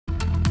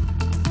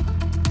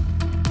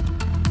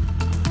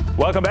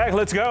Welcome back.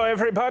 Let's go,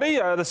 everybody.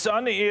 The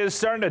sun is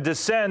starting to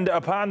descend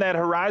upon that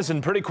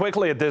horizon pretty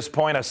quickly at this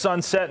point. A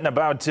sunset in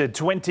about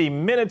 20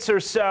 minutes or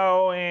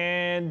so,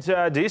 and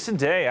a decent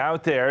day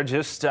out there,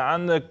 just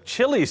on the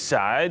chilly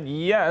side.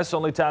 Yes,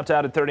 only topped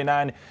out at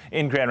 39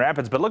 in Grand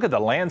Rapids, but look at the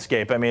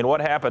landscape. I mean, what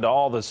happened to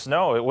all the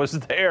snow? It was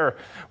there,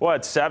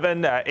 what,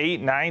 7,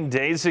 8, 9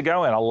 days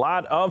ago, and a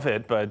lot of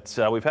it, but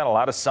we've had a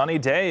lot of sunny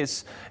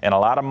days and a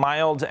lot of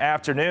mild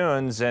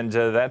afternoons, and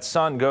that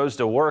sun goes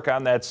to work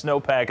on that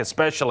snowpack,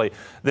 especially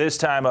this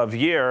time of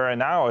year, and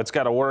now it's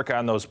got to work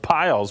on those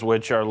piles,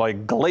 which are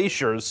like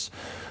glaciers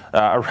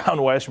around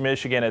West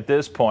Michigan at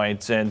this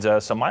point.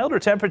 And some milder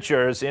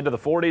temperatures into the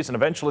 40s and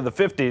eventually the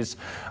 50s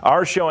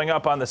are showing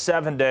up on the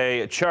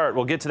 7-day chart.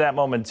 We'll get to that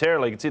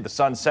momentarily. You can see the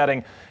sun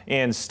setting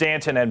in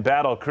Stanton and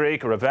Battle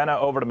Creek, Ravenna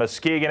over to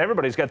Muskegon.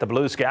 Everybody's got the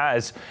blue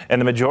skies,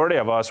 and the majority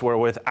of us were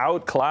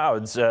without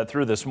clouds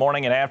through this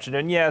morning and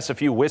afternoon. Yes, a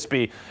few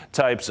wispy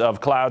types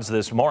of clouds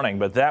this morning,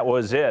 but that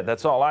was it.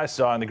 That's all I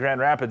saw in the Grand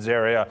Rapids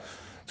area.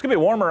 It's going to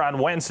be warmer on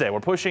Wednesday. We're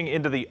pushing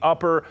into the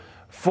upper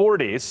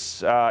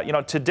 40s. You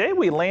know, today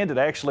we landed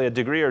actually a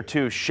degree or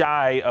two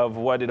shy of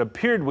what it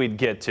appeared we'd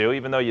get to,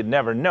 even though you'd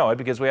never know it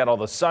because we had all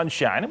the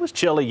sunshine. It was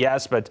chilly,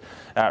 yes, but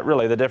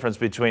really the difference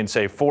between,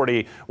 say,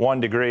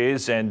 41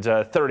 degrees and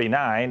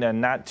 39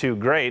 and not too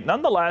great.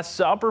 Nonetheless,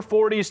 upper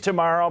 40s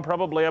tomorrow,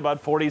 probably about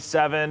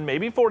 47,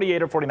 maybe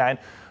 48 or 49.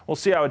 We'll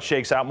see how it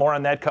shakes out. More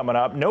on that coming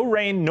up. No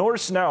rain nor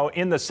snow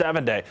in the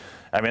 7-day.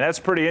 I mean, that's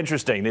pretty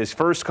interesting. These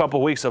first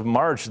couple weeks of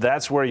March,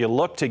 that's where you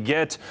look to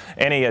get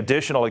any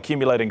additional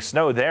accumulating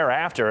snow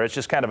thereafter. It's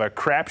just kind of a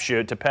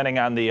crapshoot depending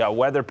on the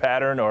weather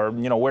pattern or,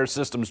 you know, where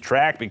systems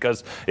track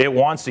because it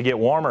wants to get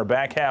warmer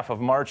back half of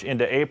March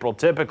into April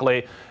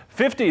typically.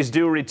 50s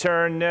do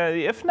return,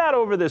 if not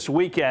over this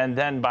weekend,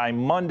 then by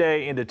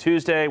Monday into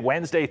Tuesday,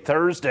 Wednesday,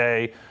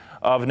 Thursday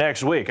of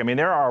next week. I mean,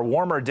 there are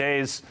warmer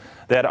days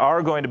that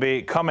are going to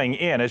be coming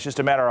in. It's just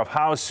a matter of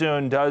how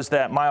soon does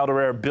that milder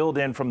air build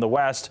in from the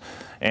west.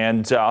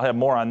 And I'll have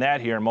more on that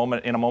here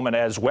in a moment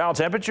as well.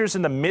 Temperatures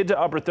in the mid to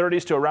upper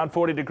 30s to around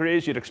 40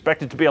 degrees. You'd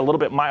expect it to be a little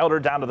bit milder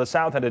down to the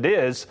south, and it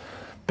is.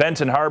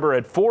 Benton Harbor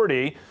at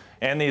 40.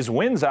 And these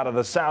winds out of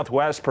the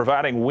southwest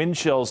providing wind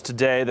chills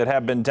today that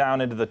have been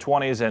down into the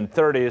 20s and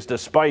 30s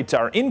despite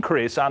our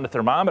increase on the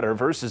thermometer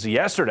versus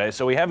yesterday.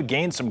 So we have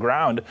gained some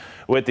ground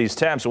with these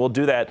temps. So we'll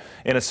do that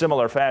in a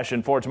similar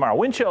fashion for tomorrow.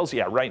 Wind chills,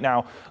 yeah, right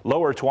now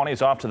lower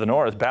 20s off to the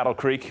north. Battle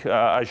Creek,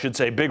 I should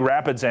say Big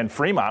Rapids and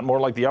Fremont, more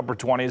like the upper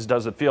 20s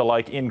does it feel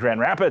like in Grand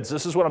Rapids.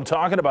 This is what I'm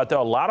talking about,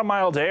 though. A lot of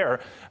mild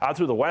air out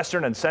through the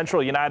western and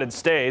central United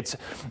States,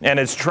 and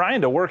it's trying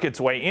to work its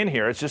way in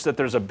here. It's just that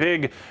there's a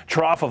big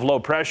trough of low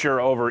pressure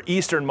over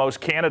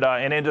easternmost Canada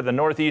and into the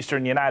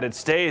northeastern United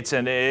States,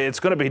 and it's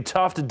going to be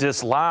tough to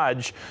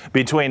dislodge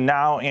between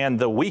now and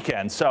the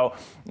weekend. So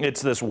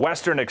it's this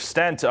western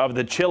extent of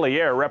the chilly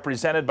air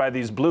represented by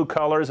these blue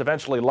colors,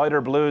 eventually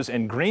lighter blues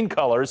and green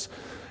colors.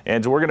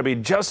 And we're going to be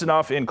just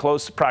enough in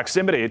close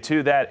proximity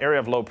to that area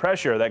of low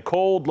pressure, that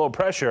cold low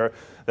pressure,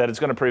 that it's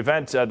going to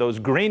prevent those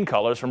green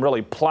colors from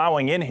really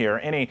plowing in here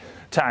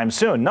anytime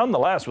soon.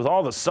 Nonetheless, with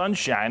all the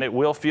sunshine, it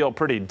will feel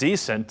pretty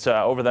decent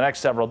over the next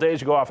several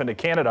days. You go off into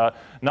Canada,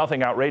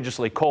 nothing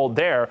outrageously cold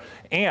there.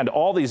 And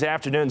all these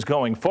afternoons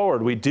going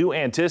forward, we do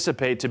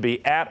anticipate to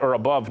be at or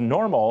above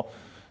normal.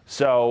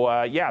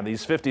 So, yeah,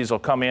 these 50s will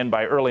come in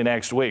by early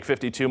next week.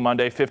 52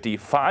 Monday,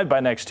 55 by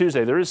next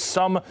Tuesday. There is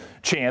some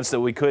chance that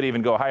we could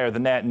even go higher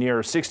than that,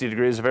 near 60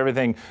 degrees if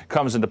everything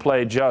comes into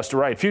play just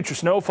right. Future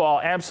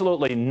snowfall,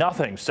 absolutely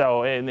nothing.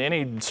 So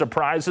any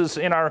surprises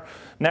in our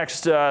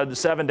next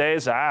 7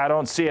 days? I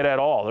don't see it at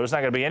all. There's not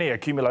going to be any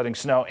accumulating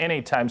snow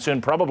anytime soon,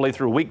 probably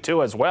through week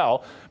 2 as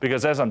well,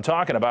 because as I'm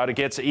talking about, it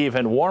gets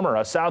even warmer.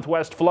 A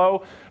southwest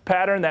flow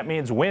pattern, that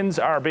means winds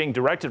are being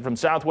directed from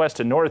southwest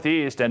to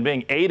northeast and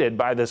being aided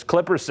by this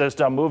Clipper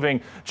system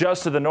moving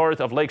just to the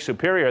north of Lake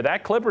Superior.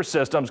 That Clipper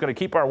system is going to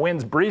keep our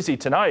winds breezy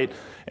tonight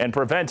and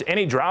prevent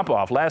any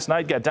drop-off. Last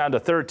night got down to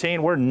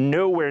 13. We're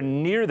nowhere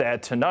near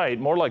that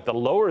tonight, more like the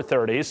lower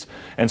 30s.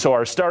 And so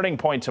our starting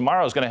point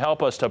tomorrow is going to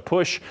help us to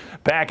push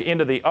back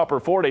into the upper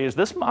 40s.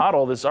 This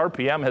model, this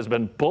RPM, has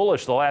been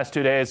bullish the last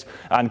 2 days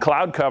on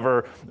cloud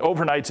cover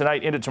overnight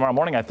tonight into tomorrow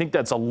morning. I think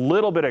that's a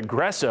little bit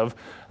aggressive.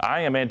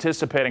 I am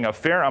anticipating a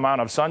fair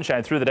amount of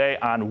sunshine through the day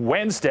on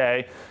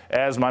Wednesday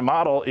as my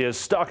model is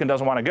stuck and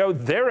doesn't want to go.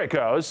 There it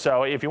goes.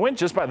 So if you went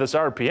just by this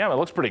RPM, it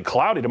looks pretty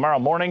cloudy tomorrow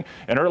morning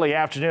and early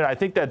afternoon. I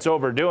think that's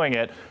overdoing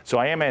it. So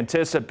I am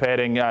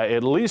anticipating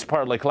at least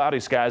partly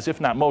cloudy skies,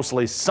 if not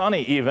mostly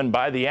sunny even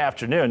by the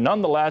afternoon.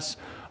 Nonetheless,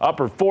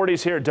 upper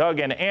 40s here, Doug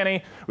and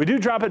Annie. We do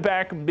drop it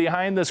back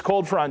behind this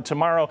cold front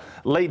tomorrow,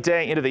 late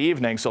day into the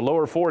evening. So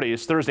lower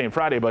 40s Thursday and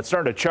Friday, but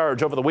starting to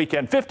charge over the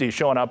weekend. 50s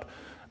showing up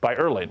by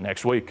early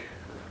next week.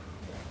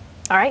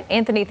 All right,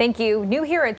 Anthony, thank you. New here at